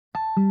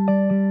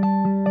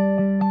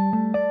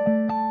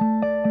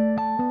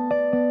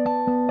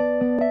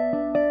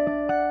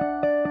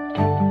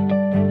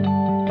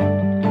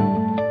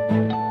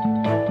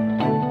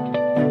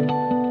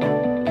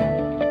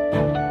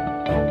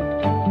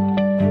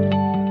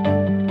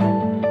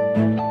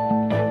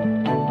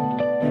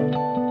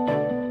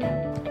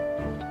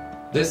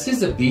this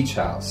is a beach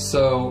house,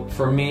 so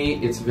for me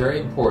it's very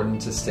important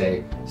to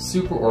stay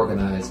super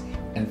organized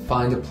and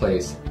find a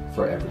place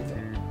for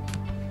everything.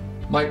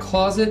 My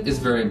closet is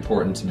very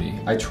important to me.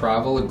 I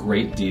travel a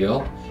great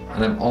deal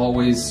and I'm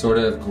always sort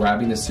of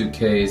grabbing a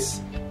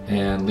suitcase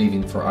and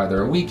leaving for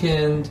either a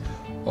weekend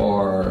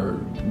or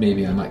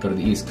maybe I might go to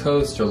the East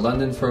Coast or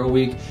London for a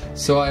week,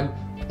 so I'm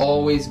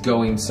always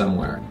going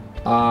somewhere.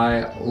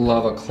 I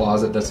love a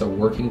closet that's a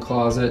working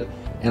closet,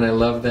 and I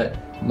love that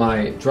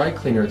my dry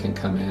cleaner can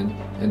come in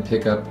and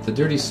pick up the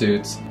dirty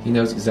suits. He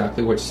knows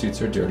exactly which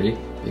suits are dirty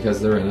because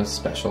they're in a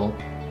special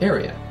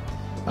area.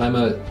 I'm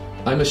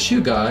a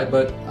shoe guy,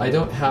 but I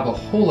don't have a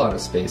whole lot of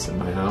space in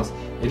my house.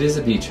 It is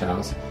a beach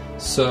house,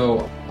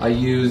 so I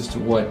used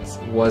what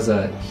was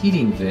a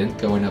heating vent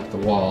going up the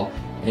wall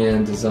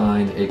and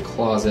designed a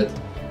closet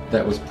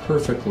that was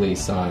perfectly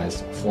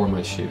sized for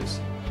my shoes.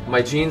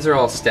 My jeans are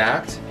all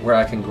stacked where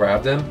I can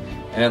grab them,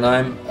 and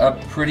I'm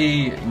a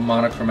pretty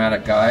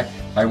monochromatic guy.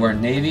 I wear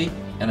navy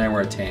and I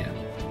wear tan,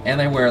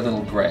 and I wear a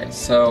little gray,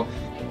 so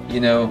you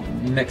know,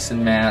 mix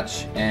and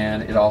match,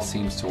 and it all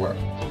seems to work.